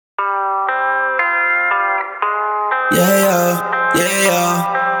Yeah, yeah, yeah,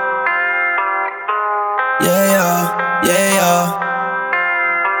 yeah, yeah, yeah.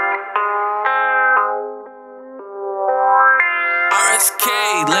 RSK,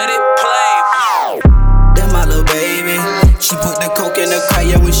 let it play. That my little baby. She put the coke in the car,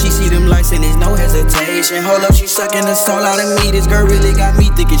 yeah, when she see them lights and there's no hesitation. Hold up, she sucking the soul out of me. This girl really got me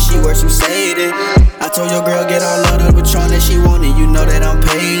thinking she worth some Satan. I told your girl get all of the Patron that she wanted, you know that I'm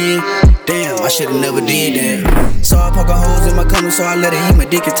paying. Damn, I should've never did that. So I poke her holes in my condom, so I let her eat my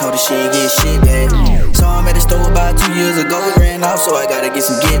dick and told her she ain't get shit back. So I'm at the store about 2 years ago, ran off, so I gotta get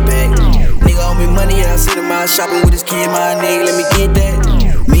some get back. Nigga owe me money, yeah, I see him out shopping with his kid, my nigga, let me get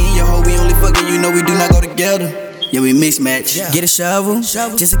that. Me and your hoe, we only fucking, you know we do not go together. Yeah, we mismatch. Get a shovel,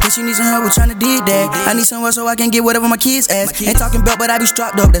 just in case you need some help, we're tryna dig that. I need somewhere so I can get whatever my kids ask. Ain't talking belt, but I be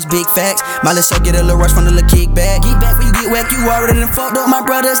strapped up, that's big facts. My little get a little rush from the little kickback. Get back before you get whacked, you already done fucked up. My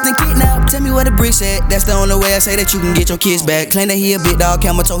brother's been kidnapped. Tell me where the bricks at. That's the only way I say that you can get your kids back. Claim that he a big dog,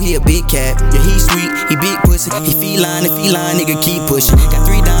 camel toe, he a big cat. Yeah, he sweet, he big pussy, he feline, the feline nigga keep pushing. Got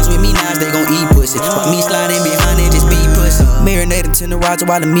 3 downs with me, now they gon' eat pussy. While me sliding behind it, just be pussy. Marinating tenderizer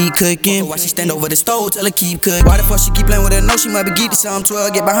while the meat cooking. Why she stand over the stove, tell her keep cooking. Why the fuck she keep playing with her? Know she might be geeky, something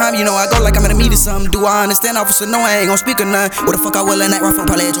 12. Get behind me, you know I go like I'm at a meeting, something. Do I understand, officer? No, I ain't gon' speak or none. What the fuck I will in that rifle?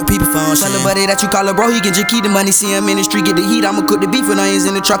 Probably at your people phone. Tell a buddy that you call her bro, he can just keep the money. See him in the street, get the heat. I'ma cook the beef with onions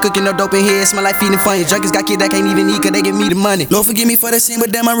in the truck, cooking no dope in here. Smell like feeding funny. Junkies got kids that can't even eat, cause they give me the money. Lord forgive me for that sin,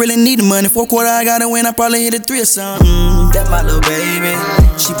 but damn, I really need the money. 4 quarter, I gotta win, I probably hit a 3 or something. That my little baby.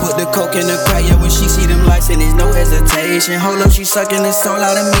 She put the coke in the crack, yeah, when she see them lights and there's no hesitation. Hold up, she sucking the soul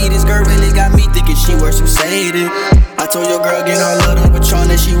out of me. This girl really got me thinking she worth some Satan. I told your girl get all of the Patron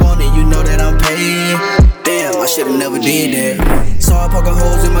that she wanted, you know that I'm paying. Damn, I should've never did that. So I poke her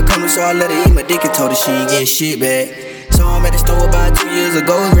holes in my condom, so I let her eat my dick and told her she ain't get shit back. So I'm at the store about 2 years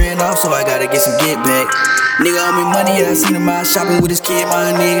ago, ran off, so I gotta get some get back. Nigga owe me money, yeah, I seen him out shopping with his kid,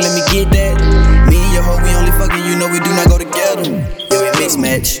 my nigga, let me get that. Me and your hoe, we only fucking, you know we do not go together. Yeah, we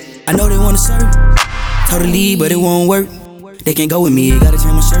mismatch. I know they wanna serve, told her leave, but it won't work. They can't go with me, gotta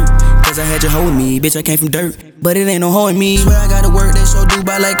change my shirt. Cause I had your hoe with me, bitch, I came from dirt. But it ain't no hoe in me. Swear I gotta work, they show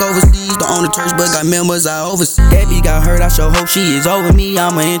Dubai like overseas. Don't own the church, but got members I oversee. That bitch got hurt, I show hope she is over me.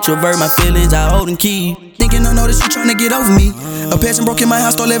 I'm an introvert, my feelings I hold and key. Thinking I know that she tryna get over me. A person broke in my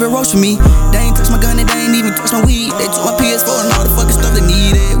house, stole every roast for me. They ain't touch my gun and they ain't even touch my weed. They took my PS4 and all the fucking stuff they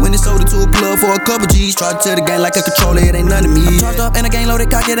needed. When they sold it to a plug for a couple G's. Tried to tell the gang like a controller, it ain't none of me. I'm charged up and a gang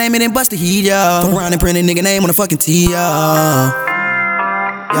loaded, cock it, aim it and bust the heat, y'all. Fuck around and print a nigga name on the fucking T, y'all.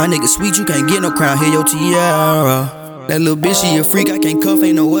 Y'all niggas sweet, you can't get no crown, here your tiara. That little bitch, she a freak, I can't cuff,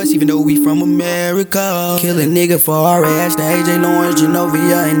 ain't no us, even though we from America. Kill a nigga for our ass, the AJ Lawrence,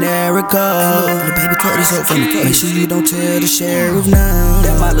 Genovia, and Erica. Lil Baby, cut this up for me, make sure you don't tell the sheriff now.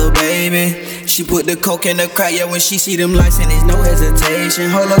 That my little baby. She put the coke in the crack, yeah, when she see them lights and there's no hesitation.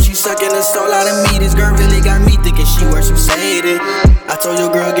 Hold up, she sucking the soul out of me. This girl really got me thinking she worth some Satan. I told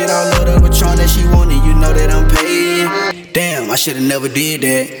your girl get all of the Patron that she wanted, you know that I'm paying. Damn, I should've never did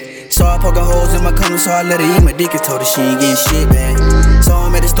that. So I poke her holes in my condom, so I let her eat my dick and told her she ain't getting shit back. So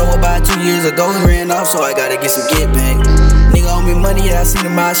I'm at the store about 2 years ago, ran off, so I gotta get some get back. Nigga owe me money, yeah, I seen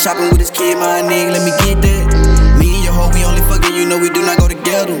him out shopping with his kid, my nigga, let me get that. Me and your hoe, we only fucking, you know we do not go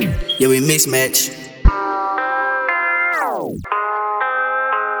together. Yeah, we mismatch.